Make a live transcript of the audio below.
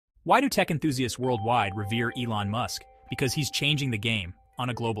Why do tech enthusiasts worldwide revere Elon Musk? Because he's changing the game on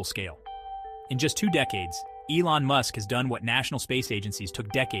a global scale. In just 2 decades, Elon Musk has done what national space agencies took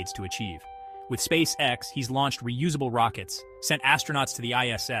decades to achieve. With SpaceX, he's launched reusable rockets, sent astronauts to the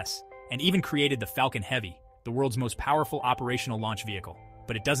ISS, and even created the Falcon Heavy, the world's most powerful operational launch vehicle.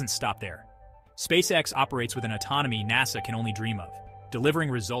 But it doesn't stop there. SpaceX operates with an autonomy NASA can only dream of, delivering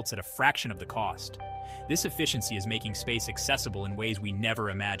results at a fraction of the cost. This efficiency is making space accessible in ways we never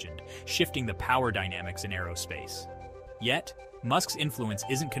imagined, shifting the power dynamics in aerospace. Yet, Musk's influence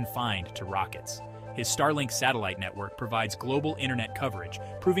isn't confined to rockets. His Starlink satellite network provides global internet coverage,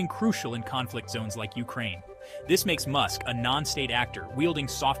 proving crucial in conflict zones like Ukraine. This makes Musk a non-state actor wielding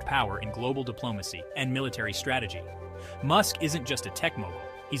soft power in global diplomacy and military strategy. Musk isn't just a tech mogul,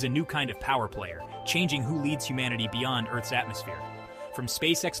 he's a new kind of power player, changing who leads humanity beyond Earth's atmosphere. From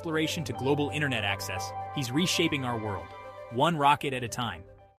space exploration to global internet access, he's reshaping our world, one rocket at a time.